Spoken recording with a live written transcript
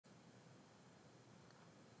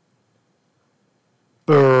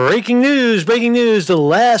Breaking news, breaking news. The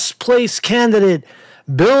last place candidate,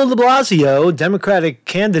 Bill de Blasio, Democratic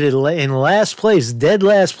candidate in last place, dead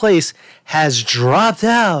last place, has dropped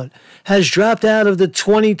out of the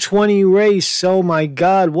 2020 race. Oh my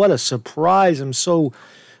God, what a surprise.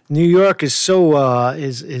 New York is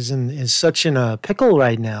is such in a pickle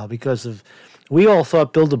right now because of, we all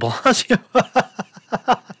thought Bill de Blasio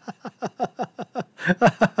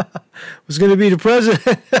was going to be the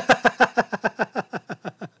president.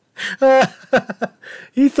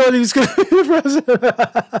 He thought he was going to be the president.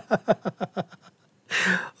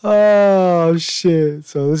 Oh, shit.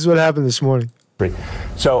 So this is what happened this morning.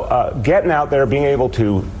 So getting out there, being able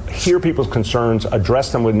to hear people's concerns,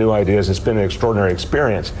 address them with new ideas, it's been an extraordinary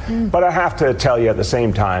experience. But I have to tell you at the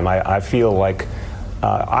same time, I feel like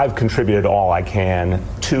I've contributed all I can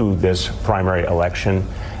to this primary election.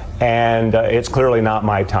 And it's clearly not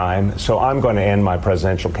my time, so I'm going to end my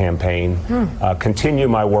presidential campaign, continue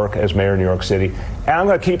my work as mayor of New York City, and I'm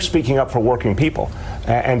going to keep speaking up for working people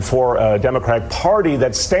and for a Democratic Party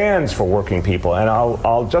that stands for working people. And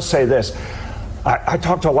I'll just say this. I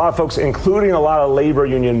talked to a lot of folks, including a lot of labor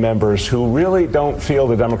union members, who really don't feel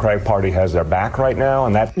the Democratic Party has their back right now.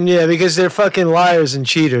 And that, yeah, because they're fucking liars and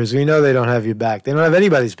cheaters. We know they don't have your back. They don't have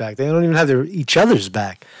anybody's back. They don't even have each other's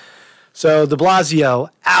back. So de Blasio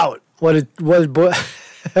out.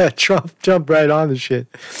 Trump jumped right on the shit.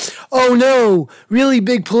 Oh no, really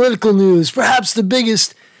big political news. Perhaps the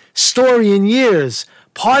biggest story in years.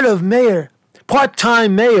 Part-time mayor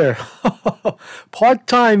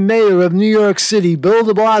of New York City, Bill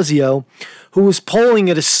de Blasio, who was polling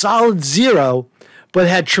at a solid 0, but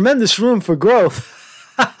had tremendous room for growth,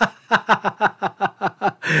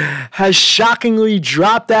 has shockingly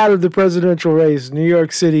dropped out of the presidential race. New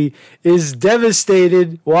York City is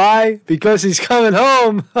devastated. Why? Because he's coming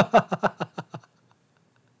home.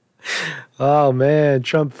 Oh, man.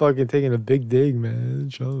 Trump fucking taking a big dig, man.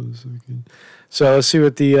 So let's see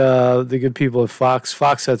what the good people at Fox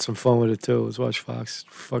had some fun with it, too. Let's watch Fox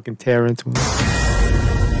fucking tear into him.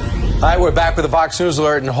 All right, we're back with the Fox News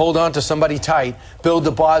Alert, and hold on to somebody tight. Bill de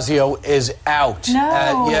Blasio is out.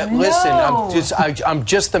 I'm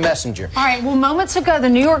just the messenger. All right, well, moments ago, the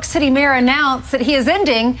New York City mayor announced that he is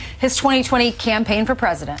ending his 2020 campaign for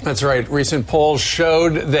president. That's right. Recent polls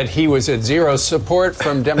showed that he was at 0 support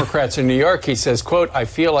from Democrats in New York. He says, quote, "I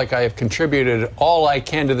feel like I have contributed all I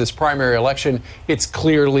can to this primary election. It's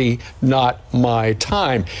clearly not my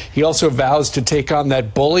time." He also vows to take on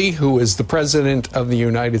that bully who is the president of the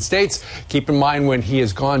United States. Keep in mind, when he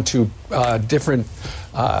has gone to different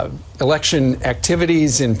election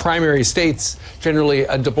activities in primary states, generally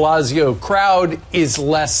a de Blasio crowd is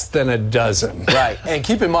less than a dozen. Right. And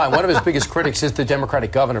keep in mind, one of his biggest critics is the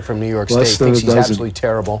Democratic governor from New York State. Thinks he's absolutely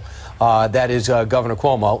terrible. That is Governor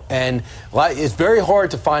Cuomo. And it's very hard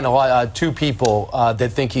to find two people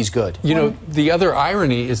that think he's good. You know, the other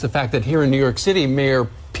irony is the fact that here in New York City, Mayor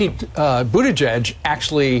Pete Buttigieg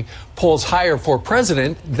actually polls higher for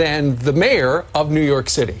president than the mayor of New York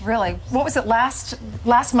City. Really? What was it last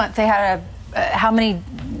month? They had how many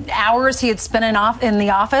hours he had spent in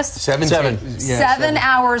the office? Seven. Yeah, 7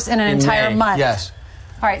 hours in an entire month. Yes.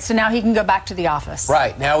 All right, so now he can go back to the office.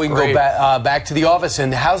 Right, now we can go back to the office.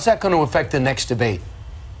 And how's that going to affect the next debate?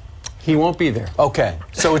 He won't be there. Okay,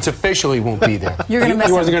 so it's official he won't be there. You're going to miss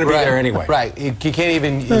him. He wasn't going to be there anyway. Right, he can't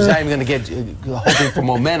even, he's not even going to get, hoping for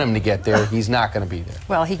momentum to get there. He's not going to be there.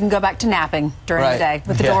 Well, he can go back to napping during the day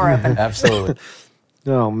with the door open. Absolutely.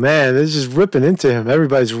 Oh, man, this is just ripping into him.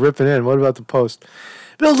 Everybody's ripping in. What about the Post?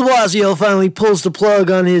 Bill de Blasio finally pulls the plug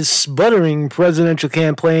on his sputtering presidential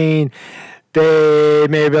campaign.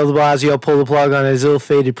 Mayor Bill de Blasio pulled the plug on his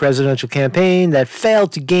ill-fated presidential campaign that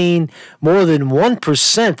failed to gain more than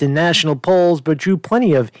 1% in national polls, but drew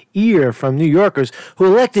plenty of ear from New Yorkers who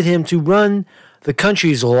elected him to run the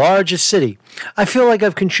country's largest city. I feel like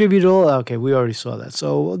I've contributed all... Okay, we already saw that.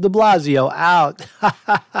 So, de Blasio out.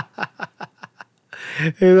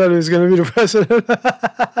 He thought he was going to be the president.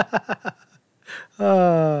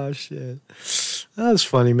 Oh, shit. That was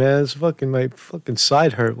funny, man. It's my fucking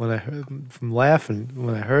side hurt when I heard from laughing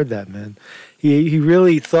when I heard that, man. He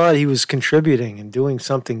really thought he was contributing and doing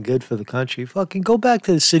something good for the country. Fucking go back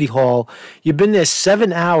to the city hall. You've been there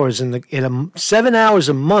 7 hours 7 hours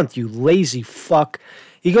a month, you lazy fuck.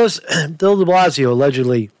 He goes, Bill de Blasio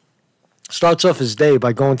allegedly starts off his day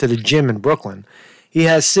by going to the gym in Brooklyn. He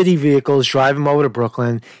has city vehicles drive him over to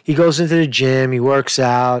Brooklyn. He goes into the gym. He works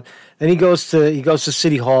out. Then he goes to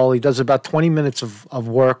City Hall. He does about 20 minutes of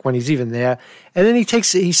work when he's even there, and then he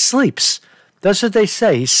sleeps. That's what they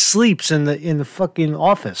say. He sleeps in the fucking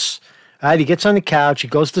office. All right, he gets on the couch. He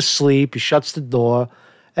goes to sleep. He shuts the door,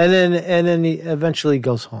 And then he eventually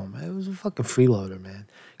goes home. It was a fucking freeloader, man.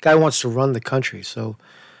 Guy wants to run the country. So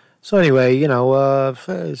anyway,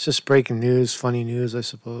 it's just breaking news, funny news, I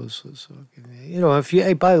suppose. So, if you,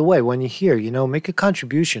 hey, by the way, when you're here, make a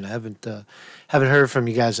contribution. I haven't heard from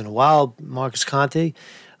you guys in a while. Marcus Conte,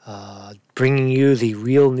 bringing you the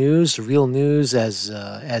real news as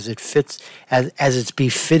it fits, as it's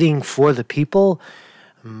befitting for the people.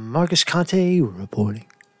 Marcus Conte reporting.